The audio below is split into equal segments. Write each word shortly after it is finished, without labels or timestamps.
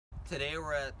Today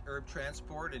we're at ERB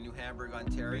Transport in New Hamburg,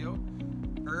 Ontario.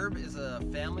 ERB is a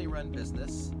family-run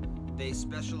business. They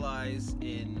specialize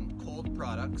in cold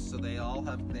products, so they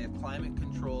have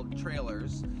climate-controlled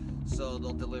trailers, so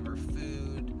they'll deliver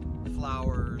food,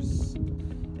 flowers.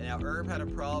 Now ERB had a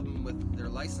problem with their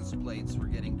license plates were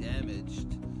getting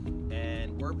damaged,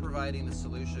 and we're providing the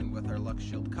solution with our Luxe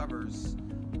Shield covers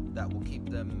that will keep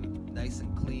them nice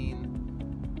and clean,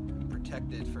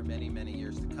 protected for many, many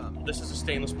years to come. This is a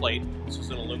stainless plate. This is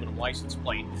an aluminum license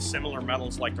plate. Similar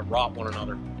metals like to rot one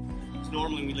another. So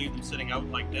normally we leave them sitting out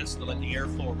like this to let the air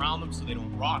flow around them so they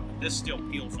don't rot. But this still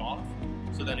peels off,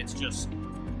 so then it's just,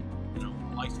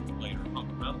 a license plate or a hunk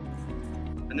of metal.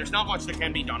 And there's not much that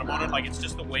can be done about it. Like, it's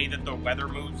just the way that the weather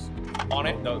moves on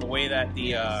it, the way that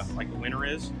the winter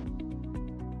is.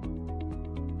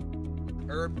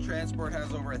 ERB Transport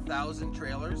has over 1,000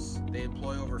 trailers. They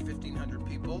employ over 1,500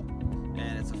 people,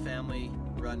 and it's a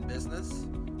family-run business,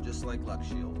 just like Luxe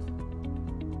Shield.